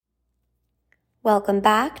Welcome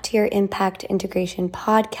back to your Impact Integration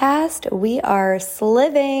podcast. We are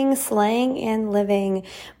slaying and living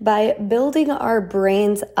by building our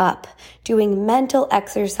brains up, doing mental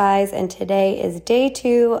exercise, and today is day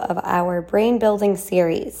 2 of our brain building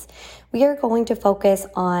series. We are going to focus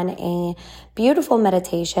on a beautiful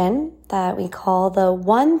meditation that we call the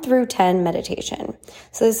 1 through 10 meditation.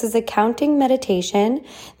 So this is a counting meditation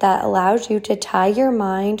that allows you to tie your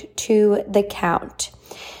mind to the count.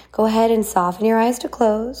 Go ahead and soften your eyes to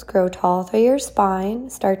close, grow tall through your spine,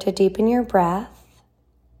 start to deepen your breath.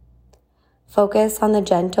 Focus on the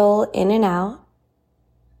gentle in and out,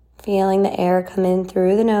 feeling the air come in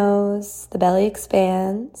through the nose, the belly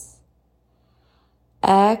expands.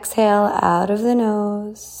 Exhale out of the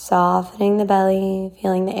nose, softening the belly,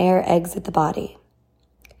 feeling the air exit the body.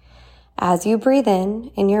 As you breathe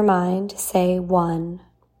in your mind, say 1.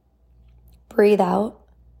 Breathe out,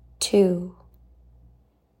 2.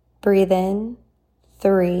 Breathe in,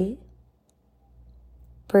 3.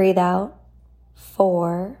 Breathe out,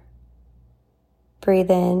 4.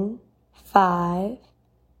 Breathe in, 5.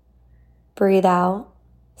 Breathe out,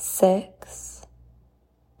 6.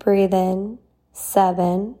 Breathe in,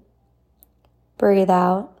 7. Breathe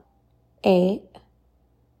out, 8.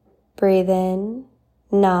 Breathe in,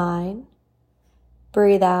 9.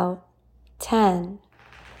 Breathe out, 10.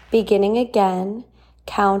 Beginning again,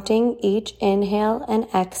 counting each inhale and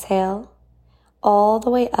exhale all the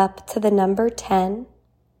way up to the number 10.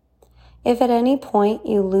 If at any point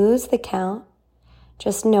you lose the count,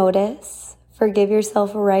 just notice, forgive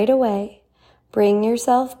yourself right away, bring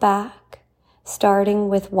yourself back, starting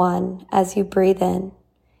with 1 as you breathe in.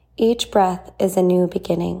 Each breath is a new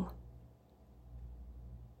beginning.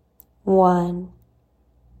 1,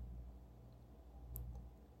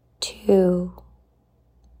 2,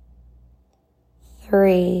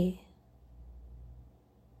 3,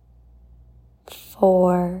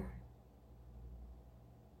 4,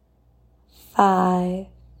 5,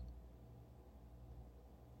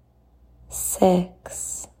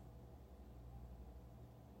 6,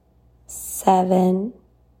 7,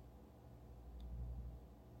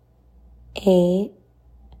 8,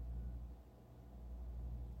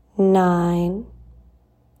 9,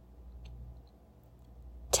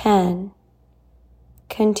 10.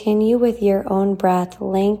 Continue with your own breath,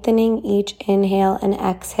 lengthening each inhale and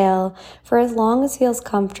exhale for as long as feels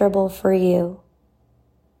comfortable for you.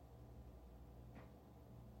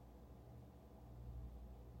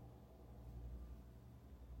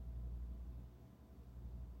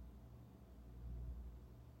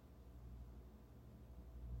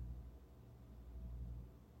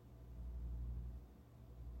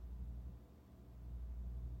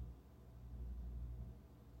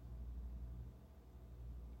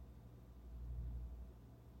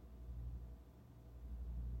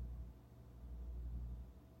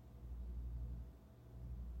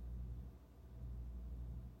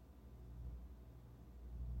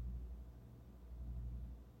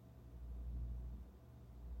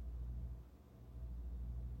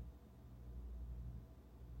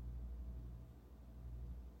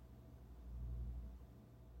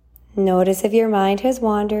 Notice if your mind has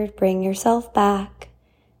wandered, bring yourself back.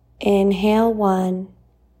 Inhale 1.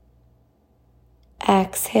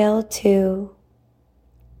 Exhale 2.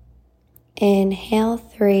 Inhale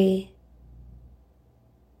 3.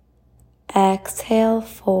 Exhale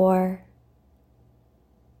 4.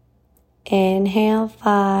 Inhale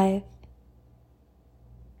 5.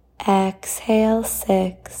 Exhale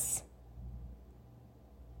 6.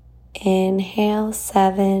 Inhale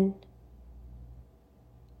 7.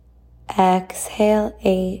 Exhale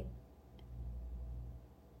 8.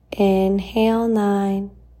 Inhale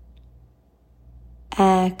 9.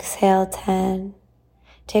 Exhale 10.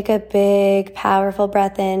 Take a big, powerful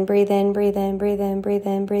breath in. Breathe in, breathe in, breathe in, breathe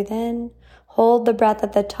in, breathe in. Hold the breath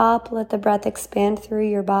at the top. Let the breath expand through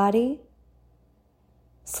your body.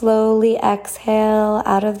 Slowly exhale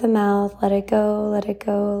out of the mouth. Let it go, let it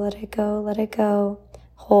go, let it go, let it go.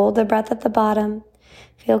 Hold the breath at the bottom.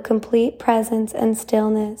 Feel complete presence and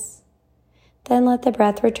stillness. Then let the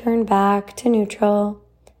breath return back to neutral,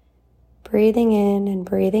 breathing in and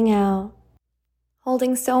breathing out.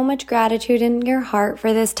 Holding so much gratitude in your heart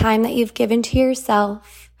for this time that you've given to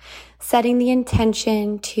yourself, setting the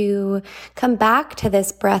intention to come back to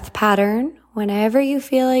this breath pattern whenever you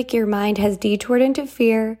feel like your mind has detoured into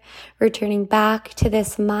fear, returning back to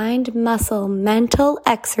this mind muscle mental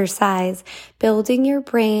exercise, building your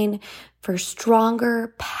brain for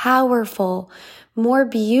stronger, powerful, more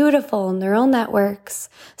beautiful neural networks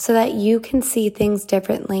so that you can see things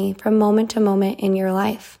differently from moment to moment in your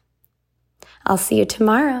life. I'll see you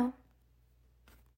tomorrow.